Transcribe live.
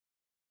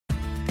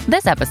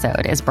This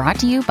episode is brought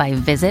to you by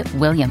Visit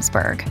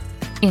Williamsburg.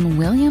 In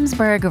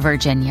Williamsburg,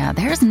 Virginia,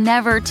 there's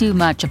never too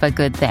much of a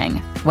good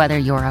thing. Whether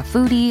you're a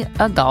foodie,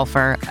 a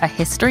golfer, a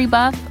history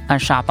buff, a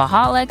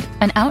shopaholic,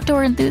 an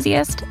outdoor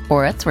enthusiast,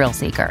 or a thrill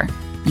seeker,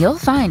 you'll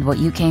find what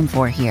you came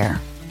for here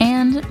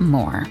and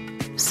more.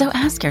 So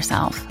ask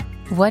yourself,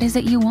 what is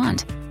it you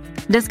want?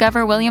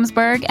 Discover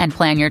Williamsburg and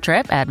plan your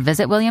trip at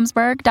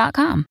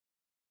visitwilliamsburg.com.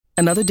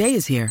 Another day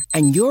is here,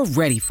 and you're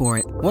ready for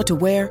it. What to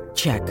wear?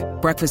 Check.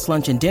 Breakfast,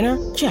 lunch, and dinner?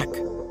 Check.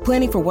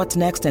 Planning for what's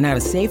next and how to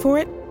save for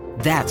it?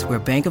 That's where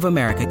Bank of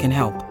America can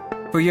help.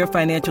 For your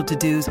financial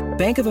to-dos,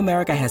 Bank of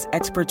America has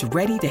experts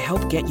ready to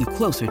help get you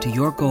closer to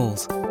your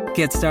goals.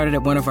 Get started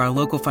at one of our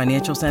local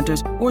financial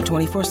centers or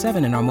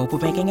 24/7 in our mobile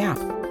banking app.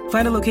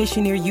 Find a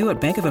location near you at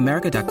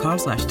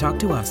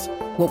bankofamerica.com/talktous.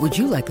 What would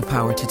you like the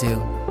power to do?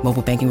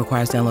 Mobile banking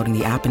requires downloading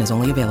the app and is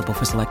only available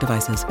for select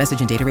devices. Message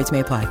and data rates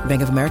may apply.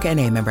 Bank of America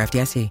N.A., member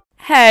FDIC.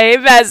 Hey,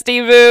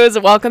 bestie boos.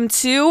 Welcome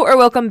to or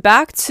welcome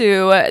back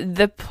to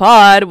the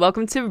pod.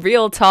 Welcome to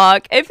Real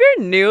Talk. If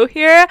you're new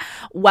here,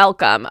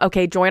 welcome.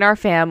 Okay, join our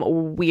fam.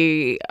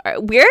 We're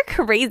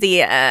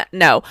crazy.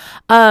 No.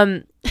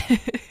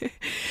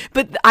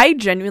 But I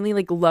genuinely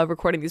love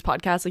recording these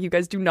podcasts. You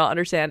guys do not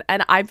understand.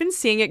 And I've been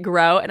seeing it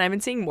grow, and I've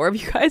been seeing more of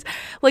you guys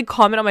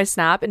comment on my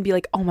Snap and be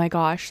like, oh my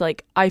gosh,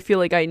 I feel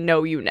like I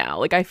know you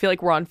now. I feel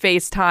like we're on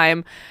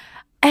FaceTime.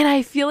 And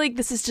I feel like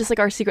this is just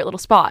our secret little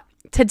spot.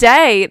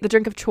 Today, the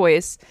drink of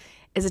choice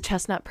is a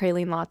chestnut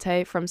praline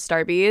latte from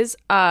Starbucks.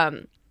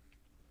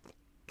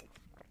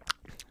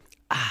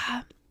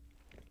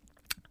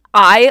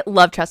 I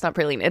love chestnut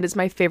praline. It is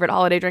my favorite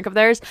holiday drink of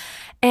theirs,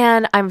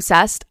 and I'm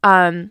obsessed.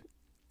 I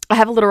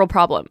have a literal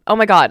problem. Oh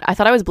my god, I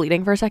thought I was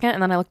bleeding for a second,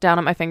 and then I looked down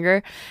at my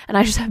finger, and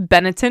I just have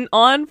Benetton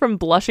on from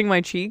blushing my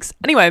cheeks.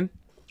 Anyway,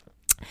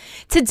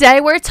 today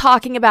we're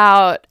talking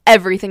about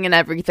everything and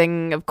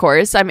everything, of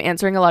course. I'm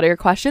answering a lot of your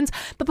questions,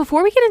 but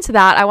before we get into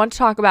that, I want to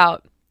talk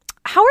about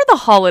how are the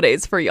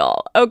holidays for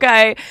y'all?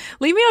 Okay,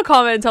 leave me a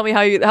comment and tell me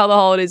how the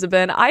holidays have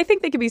been. I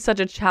think they could be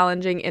such a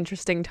challenging,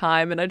 interesting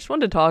time, and I just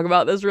wanted to talk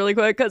about this really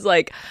quick because,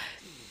 now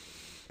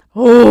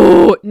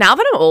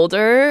that I'm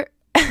older,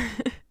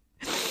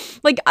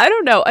 I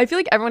don't know. I feel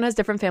like everyone has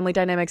different family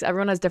dynamics.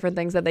 Everyone has different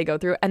things that they go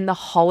through, and the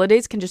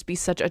holidays can just be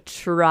such a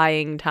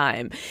trying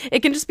time.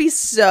 It can just be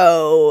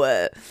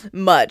so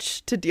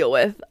much to deal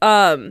with.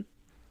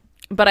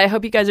 But I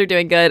hope you guys are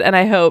doing good, and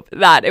I hope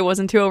that it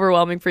wasn't too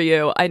overwhelming for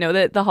you. I know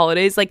that the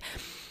holidays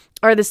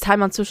are this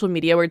time on social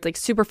media where it's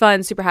super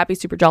fun, super happy,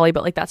 super jolly,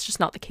 but that's just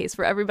not the case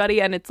for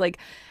everybody, and it's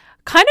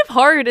kind of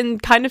hard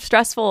and kind of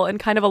stressful and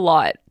kind of a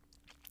lot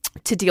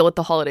to deal with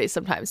the holidays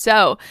sometimes.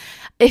 So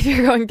if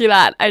you're going through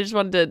that, I just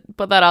wanted to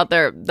put that out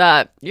there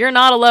that you're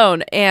not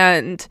alone.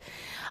 And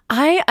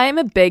I'm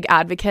a big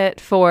advocate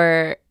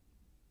for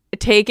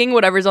taking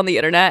whatever's on the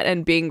internet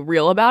and being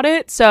real about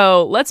it.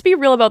 So let's be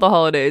real about the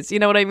holidays. You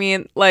know what I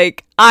mean?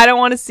 I don't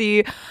want to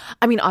see,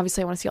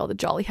 obviously I want to see all the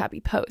jolly, happy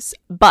posts,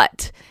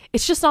 but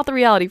it's just not the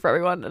reality for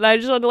everyone. And I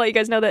just want to let you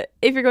guys know that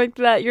if you're going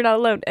through that, you're not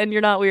alone, and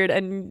you're not weird,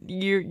 and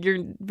you're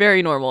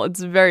very normal.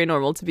 It's very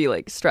normal to be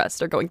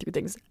stressed or going through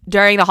things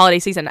during the holiday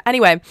season.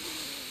 Anyway,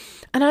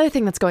 another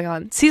thing that's going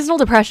on, seasonal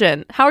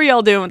depression. How are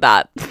y'all doing with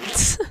that?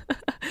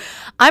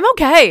 I'm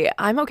okay.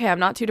 I'm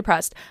not too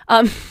depressed.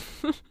 I'm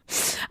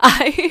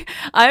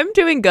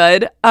doing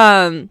good.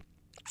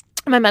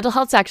 My mental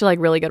health's actually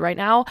really good right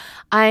now.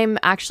 I'm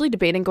actually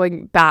debating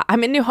going back.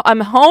 I'm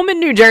home in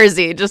New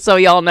Jersey, just so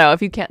y'all know,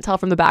 if you can't tell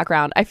from the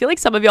background. I feel like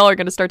some of y'all are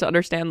going to start to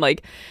understand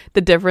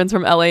the difference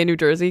from LA and New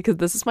Jersey, because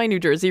this is my New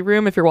Jersey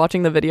room if you're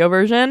watching the video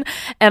version.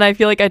 And I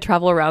feel like I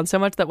travel around so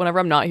much that whenever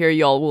I'm not here,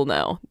 y'all will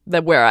know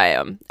that where I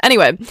am.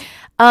 Anyway,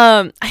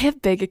 I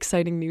have big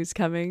exciting news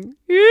coming.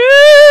 Yeah!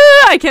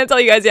 I can't tell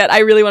you guys yet. I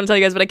really want to tell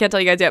you guys, but I can't tell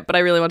you guys yet, but I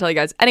really want to tell you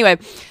guys. Anyway,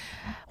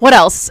 what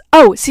else?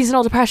 Oh,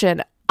 seasonal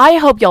depression. I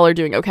hope y'all are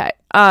doing okay.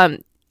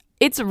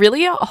 It's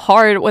really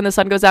hard when the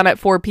sun goes down at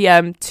 4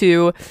 p.m.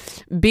 to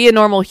be a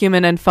normal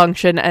human and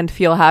function and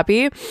feel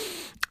happy.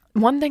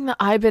 One thing that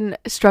I've been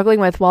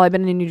struggling with while I've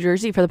been in New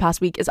Jersey for the past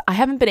week is I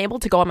haven't been able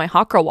to go on my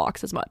hot girl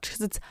walks as much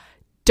because it's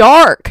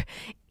dark.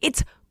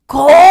 It's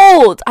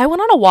cold. I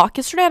went on a walk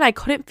yesterday and I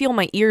couldn't feel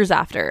my ears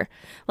after.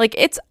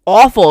 It's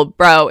awful,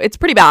 bro. It's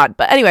pretty bad.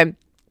 But anyway,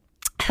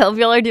 I hope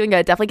y'all are doing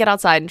good. Definitely get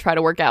outside and try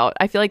to work out.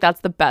 I feel like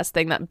that's the best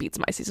thing that beats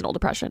my seasonal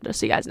depression, just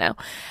so you guys know.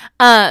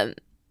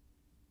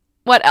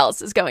 What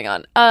else is going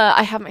on?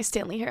 I have my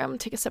Stanley here. I'm gonna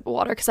take a sip of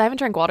water because I haven't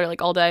drank water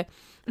all day.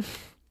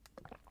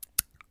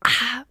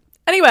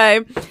 Anyway,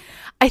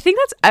 I think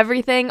that's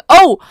everything.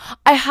 Oh,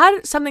 I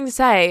had something to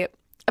say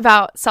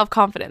about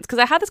self-confidence because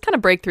I had this kind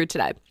of breakthrough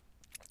today.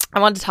 I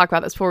wanted to talk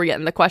about this before we get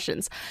into the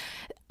questions.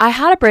 I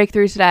had a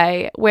breakthrough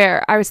today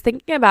where I was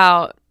thinking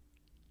about,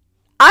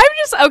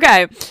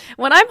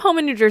 when I'm home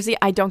in New Jersey,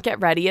 I don't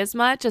get ready as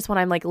much as when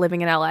I'm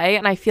living in LA,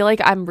 and I feel like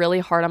I'm really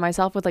hard on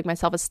myself with my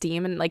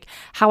self-esteem and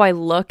how I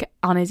look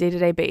on a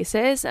day-to-day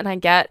basis, and I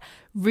get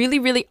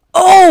really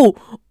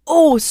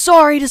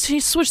sorry to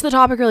switch the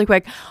topic really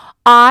quick.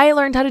 I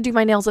learned how to do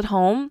my nails at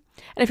home,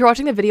 And if you're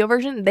watching the video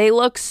version, they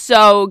look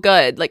so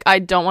good. Like, I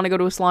don't want to go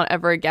to a salon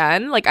ever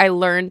again. Like, I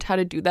learned how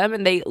to do them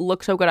and they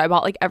look so good. I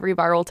bought like every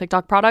viral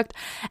TikTok product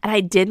and I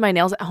did my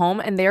nails at home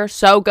and they're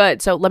so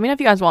good. So let me know if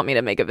you guys want me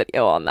to make a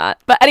video on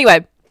that. But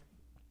anyway,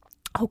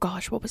 oh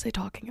gosh, what was I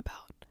talking about?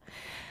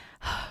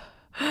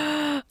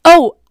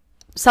 Oh,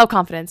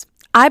 self-confidence.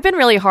 I've been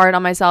really hard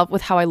on myself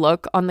with how I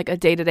look on like a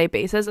day-to-day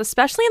basis,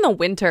 especially in the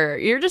winter.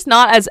 You're just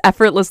not as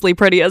effortlessly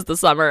pretty as the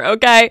summer,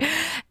 okay?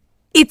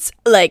 It's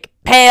like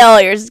pale,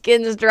 your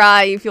skin's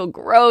dry, you feel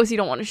gross, you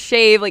don't want to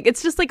shave. Like,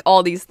 it's just like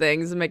all these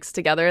things mixed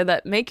together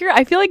that make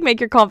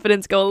your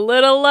confidence go a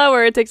little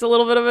lower. It takes a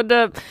little bit of a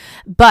dip.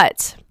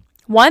 But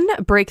one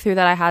breakthrough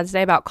that I had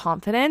today about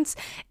confidence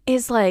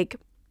is like,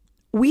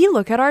 we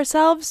look at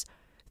ourselves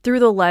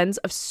through the lens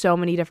of so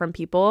many different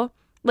people.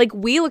 Like,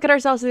 we look at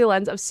ourselves through the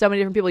lens of so many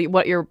different people.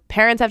 What your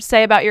parents have to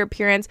say about your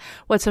appearance,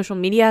 what social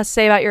media has to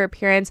say about your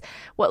appearance,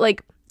 what,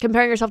 like,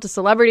 comparing yourself to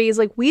celebrities.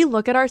 Like, we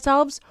look at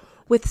ourselves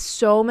with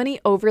so many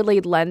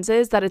overlaid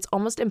lenses that it's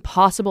almost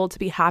impossible to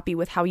be happy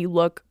with how you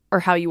look or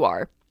how you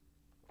are.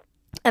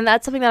 And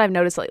that's something that I've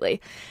noticed lately.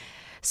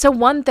 So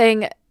one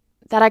thing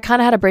that I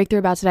kind of had a breakthrough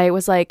about today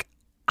was like,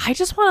 I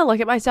just want to look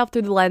at myself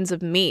through the lens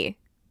of me.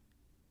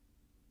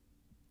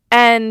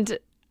 And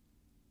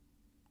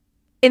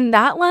in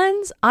that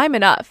lens, I'm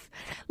enough.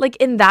 Like,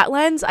 in that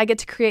lens, I get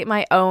to create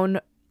my own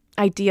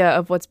idea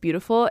of what's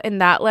beautiful. In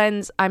that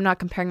lens, I'm not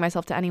comparing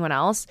myself to anyone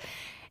else.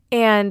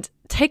 And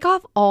take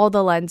off all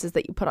the lenses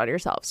that you put on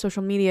yourself.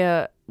 Social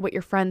media, what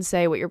your friends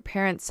say, what your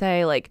parents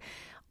say, like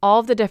all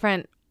of the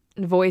different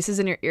voices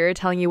in your ear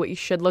telling you what you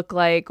should look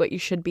like, what you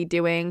should be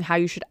doing, how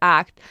you should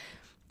act.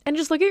 And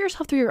just look at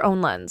yourself through your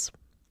own lens.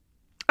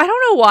 I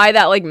don't know why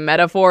that like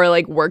metaphor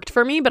like worked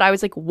for me, but I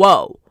was like,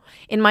 whoa,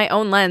 in my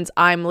own lens,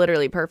 I'm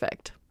literally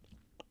perfect.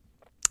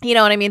 You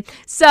know what I mean?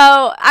 So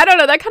I don't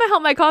know, that kind of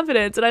helped my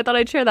confidence and I thought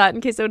I'd share that in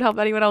case it would help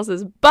anyone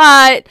else's.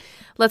 But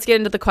let's get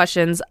into the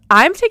questions.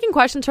 I'm taking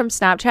questions from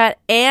Snapchat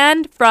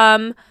and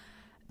from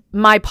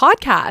my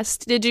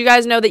podcast. Did you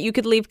guys know that you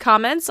could leave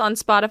comments on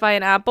Spotify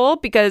and Apple?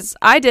 Because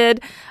I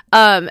did.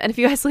 And if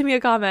you guys leave me a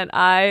comment,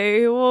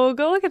 I will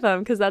go look at them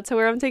because that's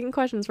where I'm taking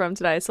questions from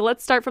today. So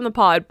let's start from the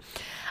pod.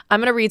 I'm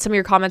going to read some of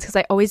your comments because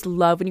I always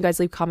love when you guys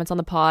leave comments on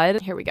the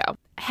pod. Here we go.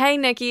 Hey,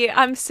 Nikki,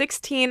 I'm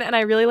 16 and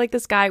I really like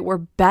this guy. We're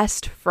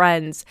best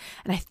friends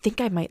and I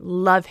think I might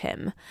love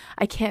him.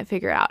 I can't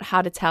figure out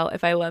how to tell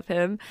if I love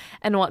him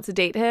and want to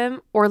date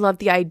him or love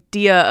the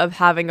idea of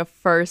having a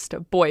first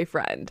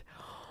boyfriend.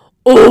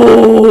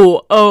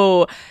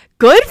 Oh,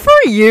 good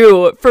for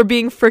you for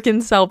being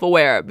freaking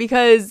self-aware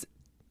because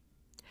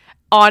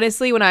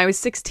honestly, when I was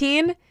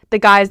 16, the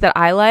guys that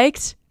I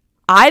liked,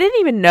 I didn't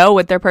even know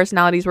what their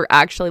personalities were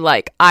actually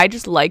like. I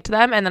just liked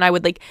them and then I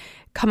would like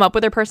come up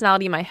with their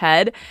personality in my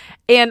head.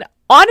 And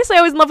honestly,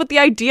 I was in love with the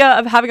idea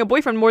of having a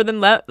boyfriend more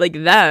than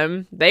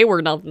them. They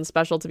were nothing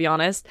special, to be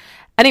honest.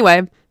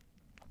 Anyway,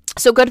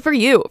 so good for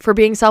you for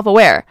being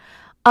self-aware.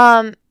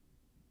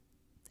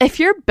 If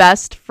you're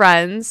best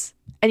friends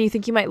and you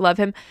think you might love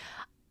him.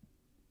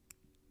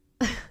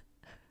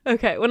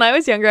 Okay, when I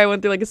was younger, I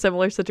went through like a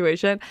similar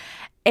situation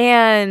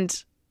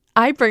and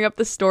I bring up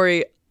this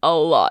story a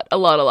lot,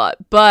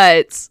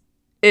 but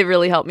it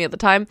really helped me at the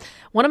time.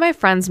 One of my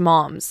friend's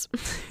moms,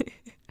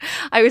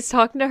 I was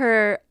talking to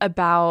her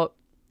about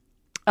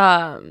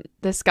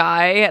this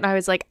guy and I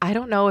was like, I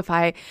don't know if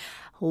I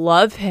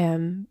love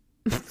him.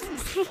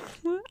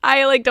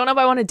 I like don't know if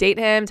I want to date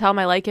him, tell him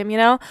I like him, you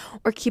know,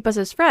 or keep us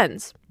as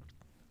friends.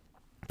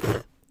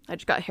 I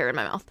just got hair in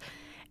my mouth.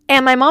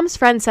 And my mom's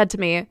friend said to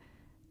me,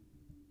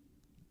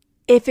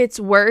 if it's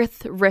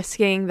worth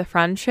risking the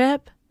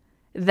friendship,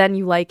 then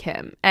you like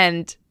him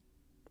and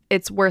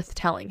it's worth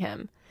telling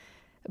him.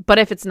 But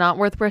if it's not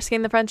worth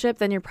risking the friendship,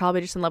 then you're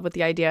probably just in love with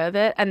the idea of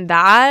it. And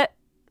that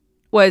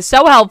was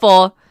so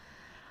helpful.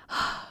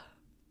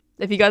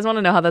 If you guys want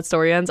to know how that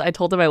story ends, I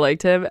told him I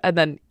liked him. And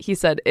then he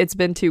said, it's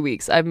been 2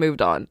 weeks. I've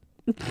moved on.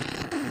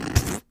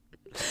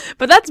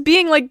 But that's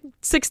being like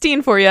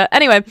 16 for you.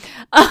 Anyway,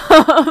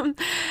 I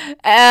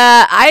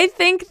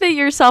think that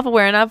you're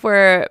self-aware enough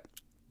where,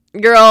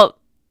 girl,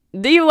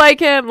 do you like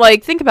him?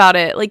 Like, think about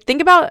it. Like,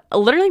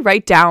 literally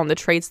write down the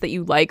traits that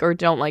you like or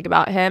don't like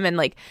about him. And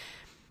like,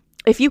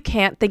 if you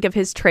can't think of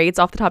his traits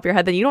off the top of your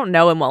head, then you don't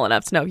know him well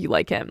enough to know if you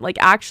like him. Like,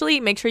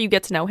 actually make sure you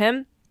get to know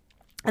him.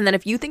 And then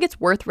if you think it's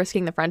worth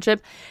risking the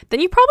friendship,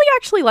 then you probably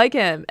actually like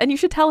him and you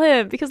should tell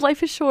him because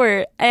life is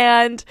short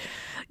and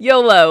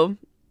YOLO.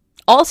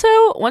 Also,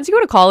 once you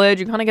go to college,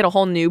 you kind of get a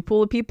whole new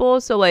pool of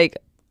people. So like,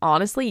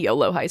 honestly,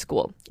 YOLO high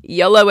school.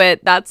 YOLO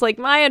it. That's like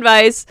my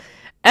advice.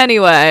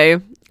 Anyway,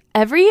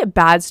 every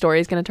bad story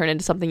is going to turn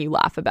into something you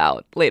laugh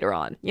about later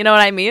on. You know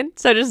what I mean?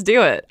 So just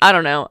do it. I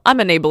don't know. I'm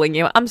enabling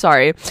you. I'm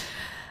sorry.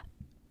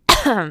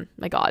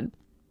 My God.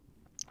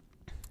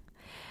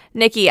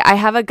 Nikki, I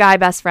have a guy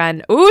best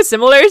friend. Ooh,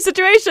 similar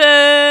situation.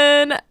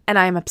 And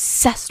I'm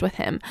obsessed with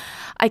him.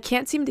 I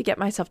can't seem to get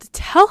myself to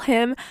tell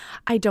him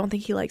I don't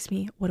think he likes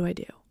me. What do I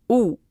do?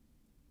 Ooh.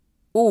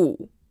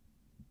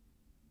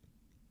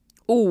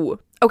 Ooh,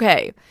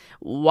 okay.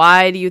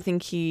 Why do you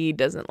think he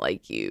doesn't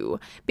like you?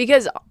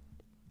 Because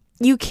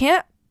you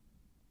can't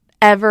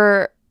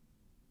ever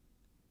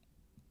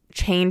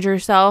change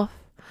yourself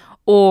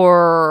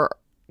or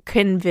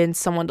convince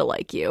someone to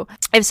like you.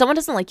 If someone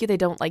doesn't like you, they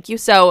don't like you.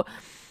 So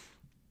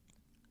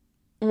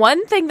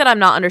one thing that I'm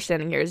not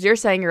understanding here is you're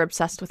saying you're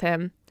obsessed with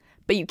him,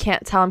 but you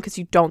can't tell him because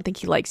you don't think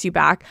he likes you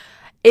back.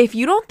 If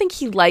you don't think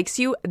he likes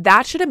you,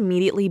 that should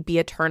immediately be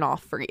a turnoff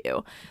for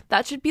you.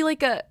 That should be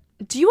like a,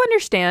 do you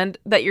understand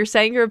that you're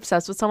saying you're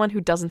obsessed with someone who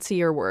doesn't see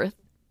your worth?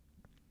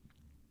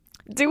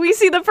 Do we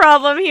see the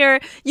problem here?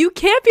 You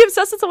can't be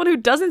obsessed with someone who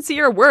doesn't see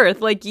your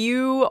worth. Like,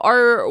 you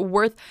are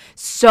worth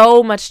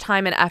so much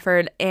time and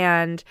effort,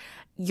 and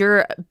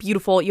you're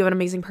beautiful. You have an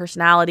amazing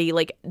personality.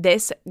 Like,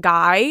 this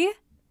guy,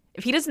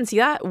 if he doesn't see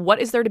that,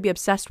 what is there to be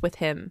obsessed with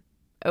him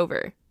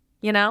over?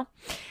 You know?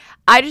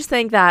 I just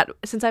think that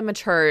since I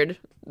matured,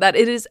 that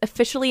it is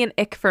officially an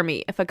ick for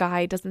me if a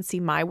guy doesn't see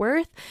my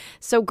worth.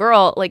 So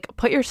girl, like,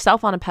 put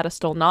yourself on a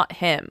pedestal, not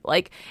him.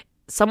 Like,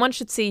 someone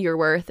should see your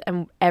worth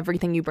and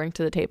everything you bring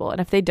to the table. And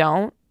if they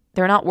don't,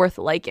 they're not worth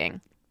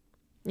liking.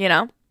 You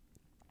know?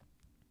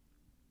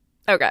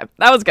 Okay,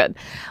 that was good.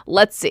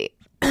 Let's see.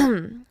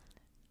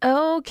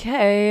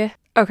 Okay,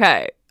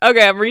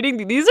 I'm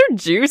reading. These are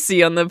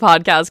juicy on the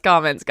podcast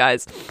comments,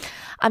 guys.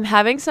 I'm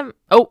having some...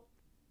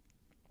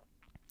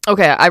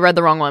 Okay, I read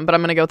the wrong one, but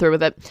I'm going to go through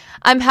with it.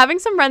 I'm having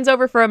some friends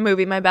over for a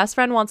movie. My best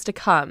friend wants to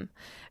come,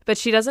 but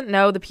she doesn't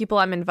know the people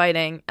I'm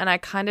inviting, and I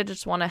kind of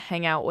just want to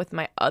hang out with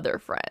my other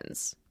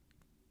friends.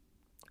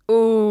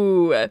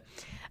 Ooh.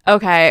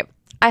 Okay,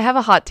 I have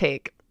a hot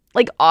take.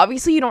 Like,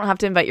 obviously, you don't have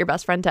to invite your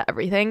best friend to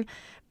everything,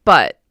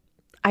 but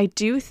I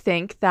do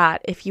think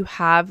that if you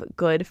have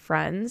good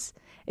friends,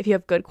 if you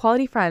have good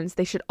quality friends,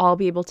 they should all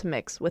be able to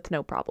mix with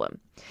no problem.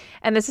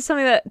 And this is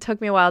something that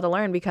took me a while to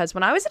learn, because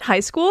when I was in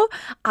high school,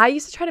 I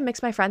used to try to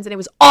mix my friends and it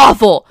was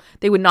awful.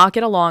 They would not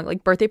get along.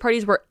 Like, birthday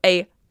parties were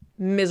a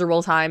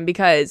miserable time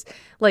because,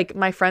 like,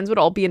 my friends would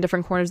all be in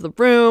different corners of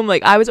the room.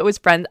 Like, I was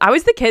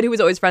the kid who was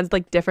always friends with,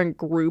 like, different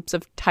groups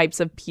of types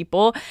of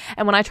people.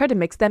 And when I tried to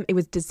mix them, it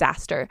was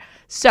disaster.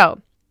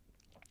 So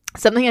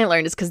something I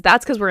learned is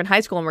because we're in high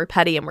school and we're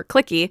petty and we're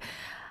cliquey.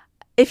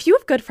 If you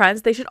have good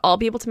friends, they should all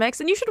be able to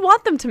mix, and you should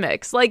want them to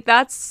mix. Like,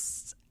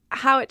 that's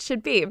how it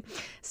should be.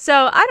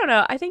 So I don't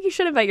know. I think you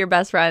should invite your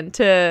best friend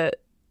to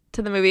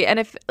the movie. And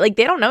if, like,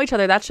 they don't know each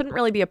other, that shouldn't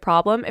really be a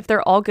problem. If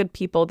they're all good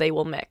people, they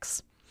will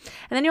mix.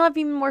 And then you'll have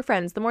even more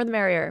friends. The more the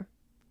merrier.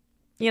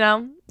 You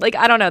know? Like,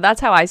 I don't know.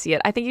 That's how I see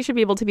it. I think you should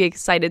be able to be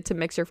excited to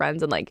mix your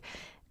friends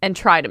and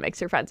try to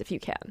mix your friends if you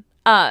can.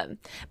 But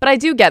I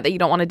do get that you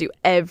don't want to do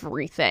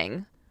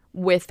everything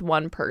with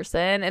one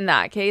person. In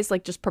that case,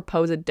 like, just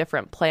propose a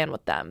different plan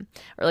with them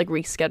or, like,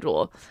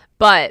 reschedule.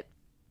 But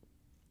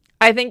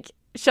I think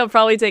she'll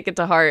probably take it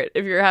to heart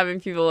if you're having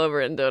people over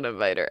and don't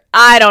invite her.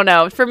 I don't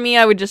know. For me,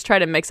 I would just try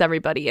to mix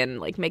everybody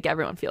and, like, make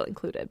everyone feel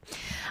included.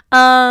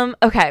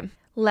 Okay,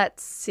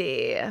 let's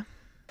see.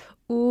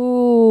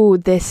 Ooh,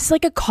 this is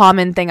like a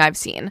common thing I've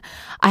seen.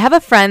 I have a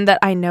friend that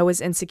I know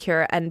is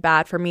insecure and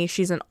bad for me.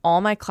 She's in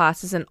all my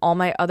classes and all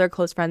my other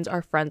close friends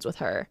are friends with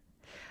her.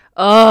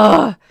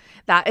 Ugh,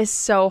 that is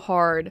so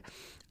hard.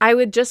 I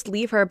would just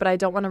leave her, but I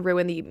don't want to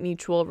ruin the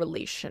mutual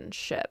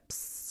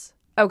relationships.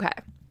 Okay.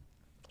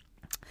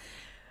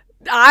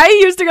 I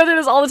used to go through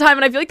this all the time,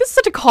 and I feel like this is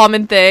such a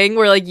common thing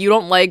where, like, you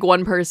don't like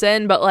one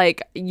person, but,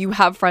 like, you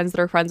have friends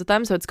that are friends with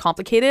them, so it's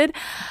complicated.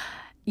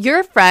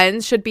 Your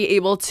friends should be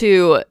able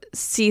to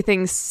see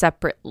things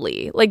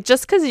separately. Like,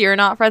 just because you're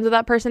not friends with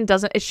that person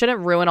it shouldn't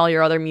ruin all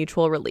your other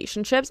mutual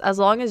relationships, as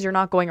long as you're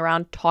not going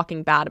around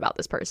talking bad about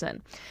this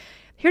person.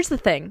 Here's the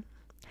thing.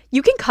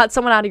 You can cut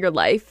someone out of your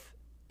life,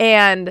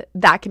 and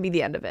that can be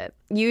the end of it.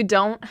 You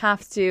don't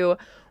have to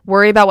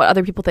worry about what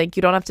other people think.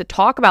 You don't have to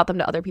talk about them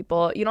to other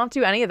people. You don't have to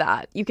do any of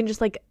that. You can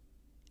just, like,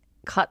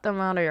 cut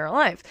them out of your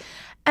life.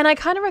 And I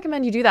kind of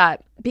recommend you do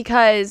that,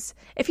 because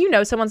if you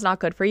know someone's not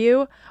good for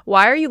you,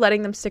 why are you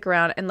letting them stick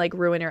around and, like,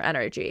 ruin your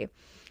energy?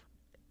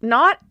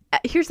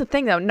 Here's the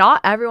thing, though.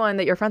 Not everyone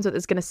that you're friends with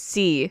is going to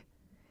see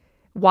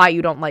why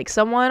you don't like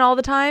someone all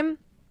the time.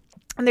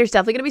 And there's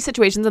definitely going to be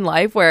situations in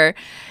life where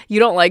you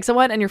don't like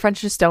someone and your friends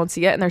just don't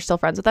see it and they're still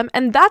friends with them.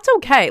 And that's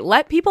okay.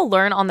 Let people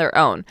learn on their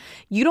own.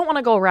 You don't want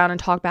to go around and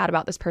talk bad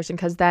about this person,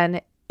 because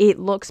then it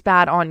looks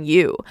bad on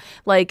you.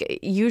 Like,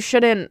 you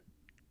shouldn't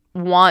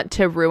want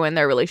to ruin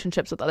their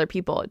relationships with other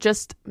people.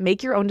 Just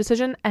make your own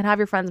decision and have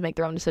your friends make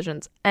their own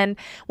decisions. And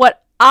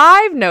what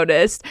I've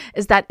noticed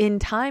is that in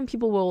time,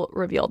 people will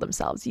reveal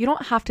themselves. You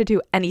don't have to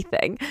do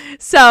anything.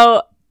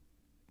 So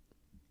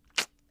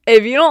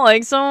if you don't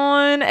like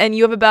someone and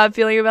you have a bad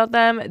feeling about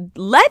them,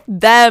 let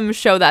them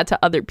show that to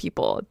other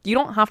people. You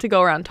don't have to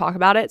go around and talk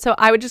about it. So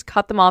I would just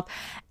cut them off.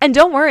 And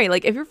don't worry,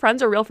 like, if your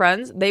friends are real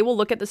friends, they will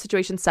look at the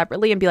situation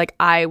separately and be like,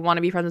 I want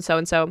to be friends with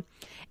so-and-so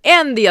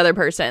and the other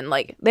person.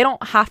 Like, they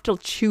don't have to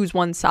choose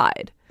one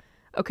side.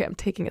 Okay, I'm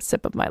taking a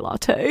sip of my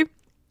latte.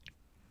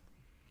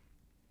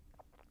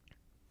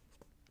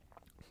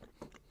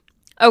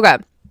 Okay.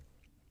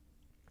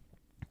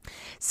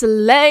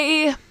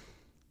 Slay.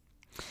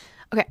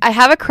 Okay, I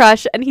have a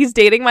crush and he's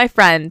dating my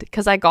friend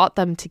because I got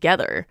them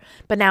together,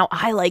 but now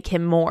I like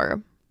him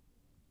more.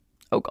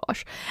 Oh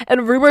gosh.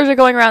 And rumors are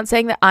going around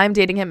saying that I'm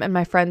dating him and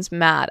my friend's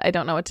mad. I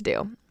don't know what to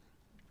do.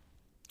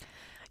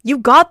 You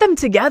got them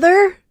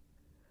together?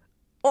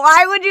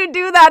 Why would you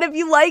do that if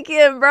you like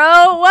him,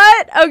 bro?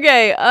 What?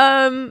 Okay,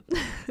 I'm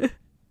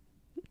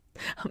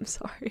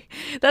sorry.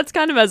 That's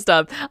kind of messed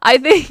up. I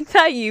think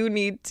that you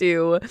need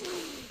to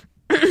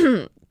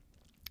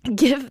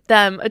give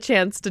them a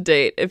chance to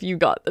date if you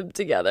got them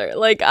together.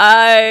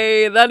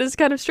 That is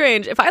kind of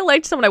strange. If I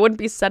liked someone, I wouldn't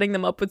be setting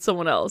them up with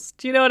someone else.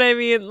 Do you know what I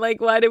mean?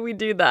 Why did we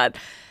do that?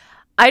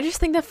 I just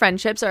think that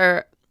friendships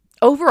are,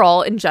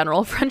 overall, in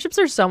general, friendships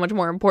are so much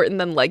more important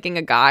than liking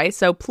a guy.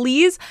 So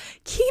please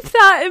keep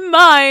that in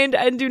mind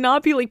and do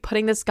not be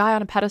putting this guy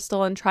on a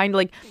pedestal and trying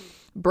to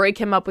break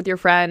him up with your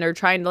friend or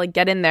trying to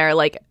get in there.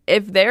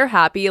 If they're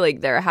happy,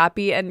 they're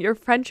happy, and your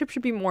friendship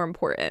should be more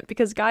important,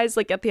 because guys,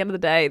 at the end of the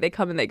day, they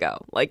come and they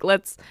go.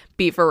 Let's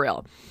be for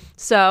real.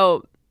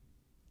 So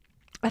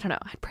I don't know,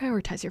 I'd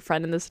prioritize your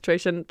friend in this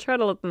situation. Try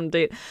to let them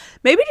date.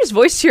 Maybe just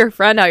voice to your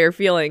friend how you're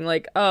feeling,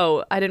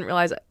 oh, I didn't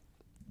realize it.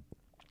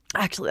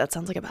 Actually, that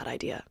sounds like a bad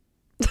idea.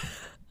 I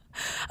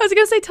was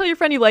gonna say tell your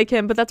friend you like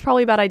him, but that's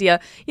probably a bad idea.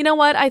 You know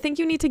what, I think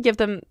you need to give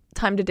them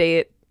time to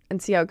date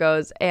and see how it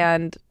goes,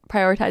 and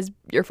prioritize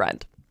your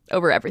friend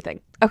over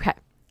everything. Okay.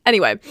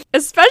 Anyway,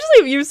 especially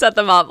if you set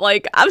them up.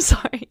 I'm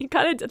sorry, you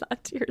kind of did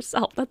that to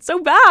yourself. That's so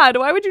bad.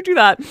 Why would you do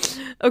that?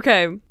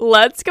 Okay,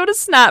 let's go to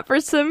Snap for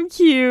some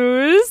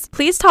cues.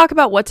 Please talk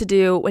about what to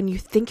do when you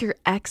think your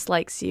ex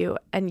likes you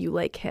and you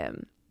like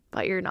him,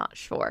 but you're not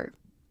sure.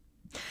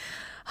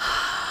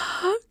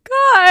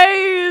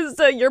 Guys,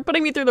 you're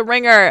putting me through the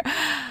ringer.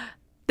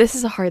 This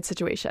is a hard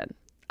situation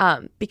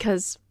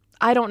because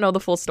I don't know the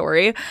full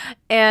story.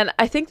 And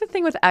I think the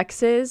thing with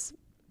exes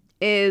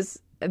is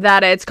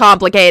that it's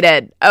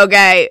complicated.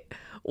 Okay,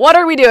 what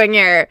are we doing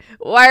here?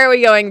 Why are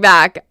we going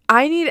back?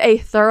 I need a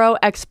thorough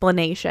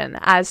explanation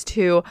as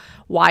to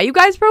why you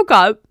guys broke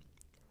up,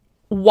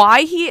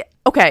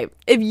 okay,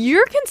 if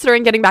you're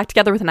considering getting back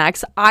together with an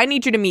ex, I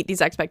need you to meet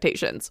these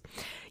expectations.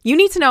 You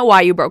need to know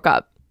why you broke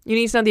up. You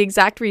need to know the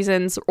exact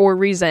reasons or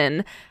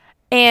reason.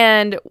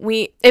 And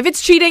if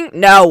it's cheating,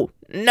 no.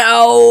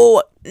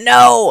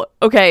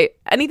 Okay,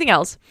 anything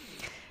else?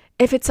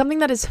 If it's something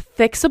that is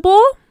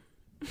fixable,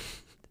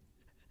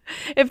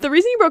 if the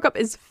reason you broke up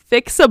is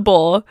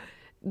fixable,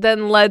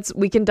 then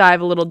we can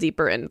dive a little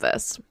deeper into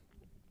this.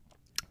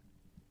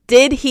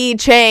 Did he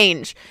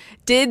change?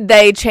 Did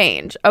they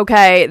change?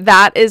 Okay,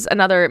 that is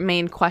another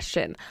main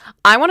question.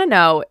 I want to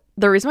know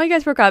the reason why you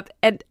guys broke up,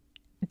 and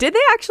did they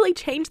actually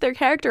change their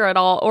character at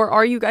all, or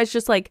are you guys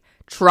just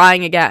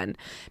trying again?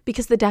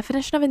 Because the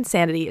definition of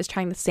insanity is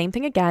trying the same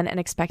thing again and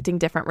expecting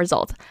different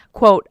results.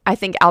 Quote, I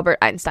think Albert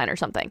Einstein or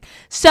something.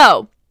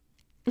 So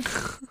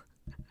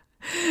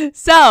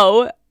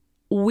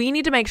we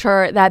need to make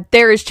sure that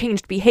there is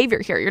changed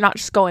behavior here. You're not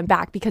just going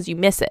back because you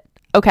miss it.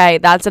 Okay,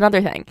 that's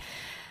another thing.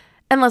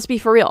 And let's be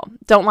for real.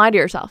 Don't lie to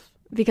yourself,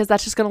 because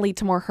that's just going to lead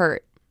to more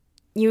hurt.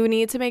 You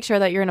need to make sure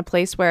that you're in a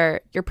place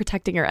where you're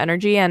protecting your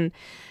energy. And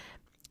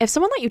if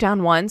someone let you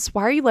down once,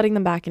 why are you letting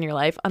them back in your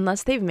life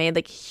unless they've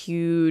made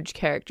huge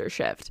character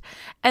shift?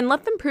 And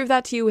let them prove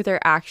that to you with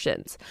their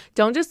actions.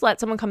 Don't just let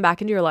someone come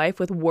back into your life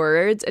with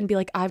words and be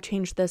like, I've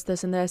changed this,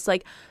 this, and this.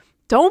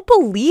 Don't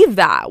believe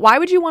that. Why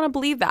would you want to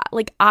believe that?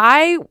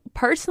 I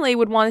personally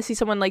would want to see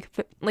someone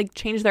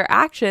change their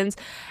actions,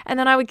 and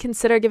then I would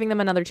consider giving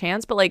them another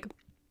chance. But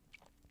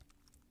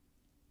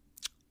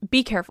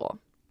be careful.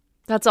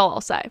 That's all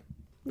I'll say.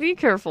 Be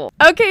careful.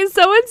 Okay,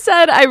 someone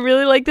said, I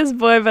really like this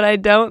boy, but I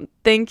don't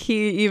think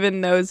he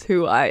even knows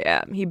who I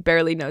am. He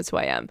barely knows who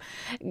I am.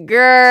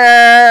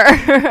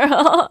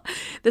 Girl.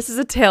 This is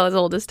a tale as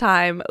old as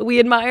time. We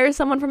admire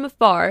someone from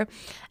afar,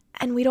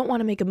 and we don't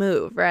want to make a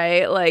move,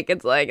 right?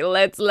 Let's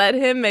let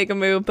him make a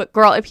move. But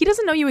girl, if he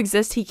doesn't know you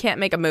exist, he can't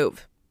make a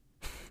move.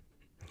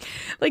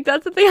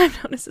 That's the thing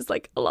I've noticed is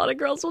a lot of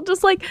girls will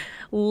just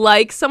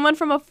like someone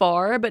from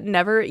afar, but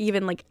never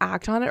even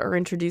act on it or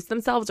introduce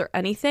themselves or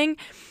anything.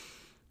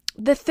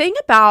 The thing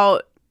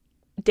about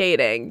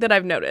dating that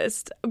I've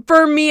noticed,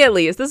 for me at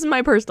least, this is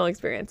my personal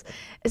experience,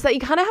 is that you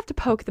kind of have to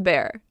poke the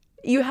bear.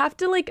 You have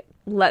to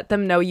let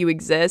them know you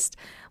exist,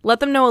 let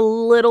them know a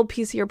little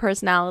piece of your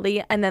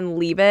personality, and then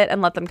leave it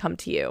and let them come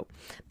to you.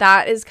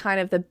 That is kind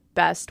of the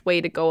best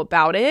way to go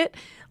about it.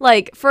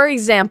 For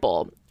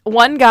example,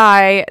 one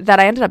guy that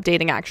I ended up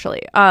dating,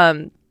 actually,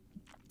 I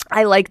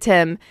liked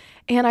him,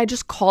 and I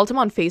just called him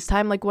on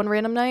FaceTime one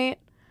random night.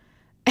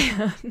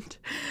 And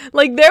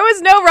there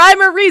was no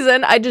rhyme or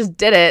reason. I just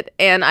did it.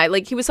 And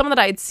he was someone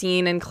that I had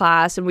seen in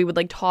class, and we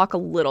would talk a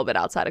little bit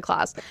outside of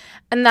class,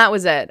 and that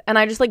was it. And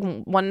I just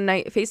one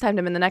night FaceTimed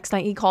him, and the next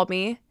night he called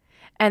me,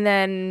 and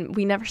then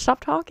we never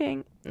stopped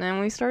talking, and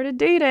we started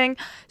dating.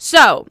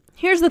 So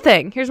here's the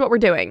thing. Here's what we're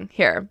doing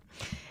here.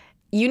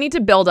 You need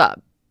to build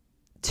up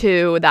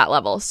to that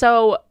level.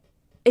 So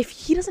if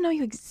he doesn't know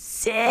you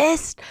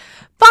exist,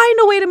 find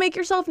a way to make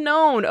yourself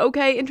known,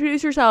 okay?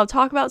 Introduce yourself.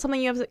 Talk about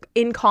something you have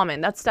in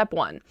common. That's step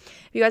one.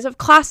 If you guys have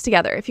class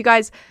together, if you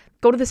guys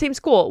go to the same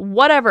school,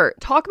 whatever,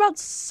 talk about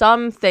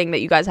something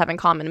that you guys have in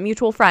common, a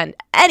mutual friend,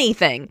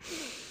 anything.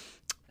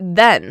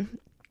 Then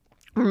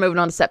we're moving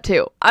on to step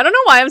two. I don't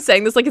know why I'm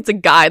saying this like it's a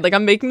guide. Like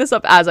I'm making this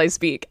up as I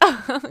speak.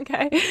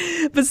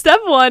 Okay. But step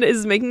one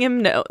is making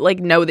him know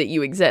that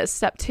you exist.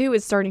 Step two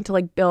is starting to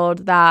like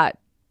build that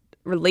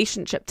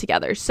relationship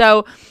together.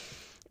 So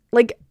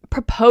like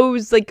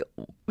propose, like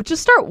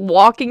just start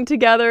walking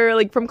together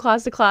like from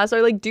class to class,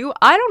 or like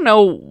I don't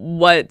know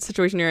what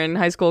situation you're in,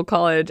 high school,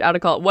 college, out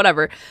of college,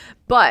 whatever.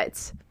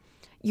 But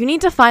you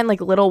need to find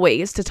like little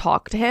ways to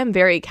talk to him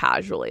very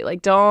casually.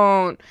 Like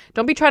don't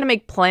be trying to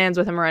make plans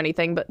with him or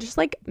anything, but just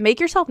like make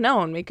yourself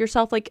known, make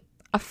yourself like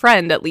a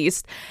friend at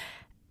least.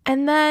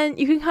 And then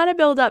you can kind of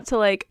build up to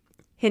like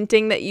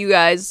hinting that you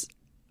guys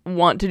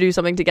want to do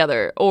something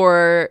together,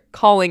 or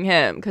calling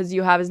him because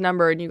you have his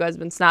number and you guys have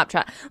been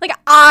Snapchat. Like,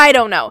 I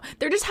don't know.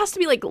 There just has to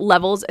be like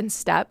levels and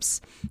steps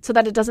so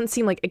that it doesn't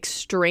seem like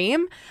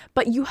extreme,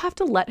 but you have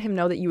to let him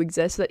know that you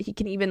exist so that he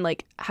can even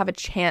like have a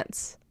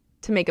chance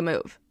to make a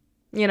move,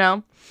 you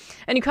know?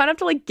 And you kind of have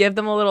to like give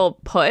them a little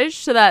push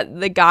so that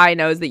the guy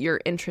knows that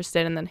you're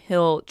interested, and then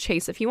he'll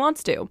chase if he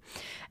wants to.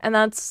 And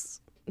that's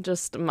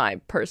just my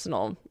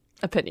personal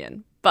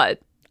opinion,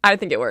 but I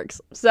think it works.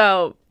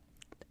 So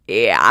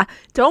yeah,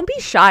 don't be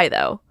shy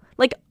though.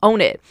 Like own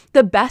it.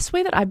 The best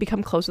way that I've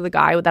become close with a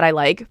guy that I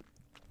like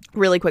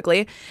really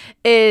quickly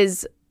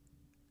is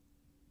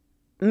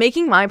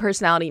making my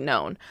personality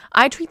known.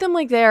 I treat them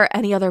like they're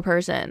any other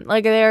person.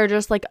 Like they're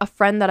just like a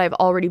friend that I've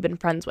already been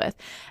friends with.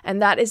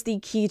 And that is the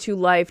key to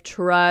life.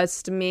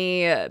 Trust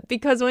me.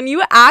 Because when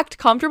you act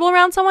comfortable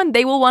around someone,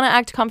 they will want to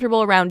act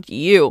comfortable around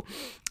you.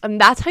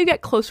 And that's how you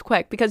get close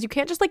quick, because you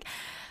can't just like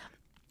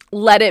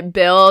let it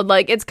build.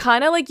 Like it's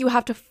kind of like you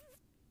have to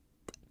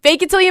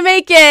fake it till you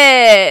make it.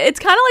 It's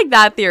kind of like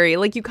that theory.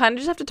 Like you kind of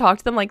just have to talk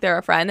to them like they're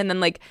a friend, and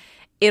then like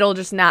it'll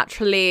just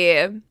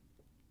naturally,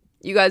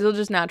 you guys will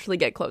just naturally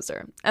get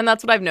closer. And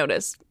that's what I've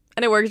noticed.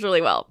 And it works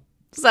really well.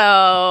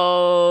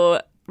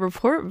 So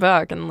report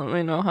back and let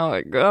me know how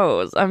it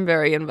goes. I'm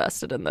very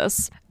invested in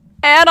this.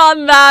 And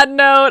on that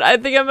note, I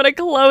think I'm going to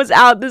close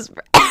out this.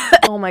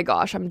 Oh my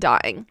gosh, I'm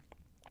dying.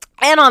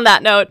 And on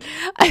that note,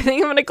 I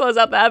think I'm going to close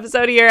out the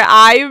episode here.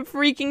 I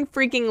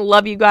freaking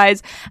love you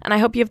guys. And I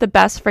hope you have the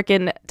best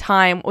freaking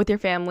time with your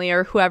family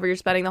or whoever you're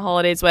spending the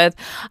holidays with.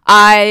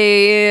 I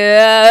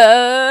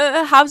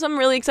have some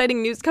really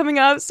exciting news coming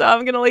up. So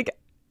I'm going to like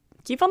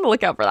keep on the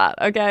lookout for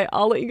that. Okay.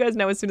 I'll let you guys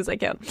know as soon as I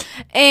can.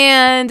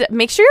 And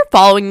make sure you're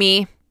following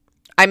me.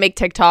 I make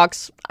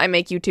TikToks, I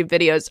make YouTube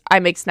videos,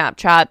 I make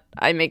Snapchat,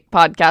 I make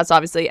podcasts,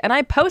 obviously, and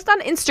I post on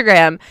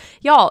Instagram.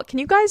 Y'all, can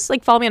you guys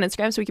like follow me on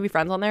Instagram so we can be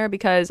friends on there?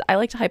 Because I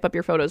like to hype up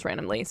your photos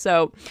randomly.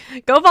 So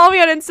go follow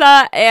me on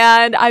Insta,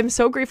 and I'm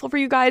so grateful for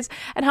you guys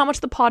and how much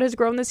the pod has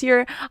grown this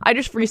year. I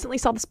just recently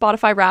saw the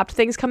Spotify Wrapped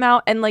things come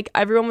out, and like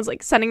everyone was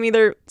like sending me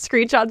their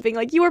screenshots being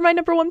like, you were my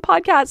 #1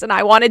 podcast, and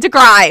I wanted to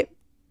cry.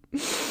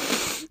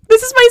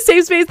 This is my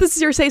safe space. This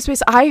is your safe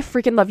space. I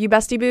freaking love you,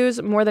 bestie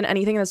boos, more than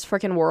anything in this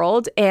freaking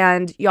world.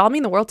 And y'all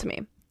mean the world to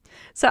me.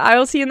 So I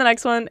will see you in the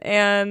next one.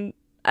 And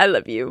I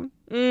love you.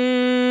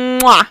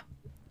 Mwah.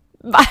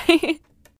 Bye.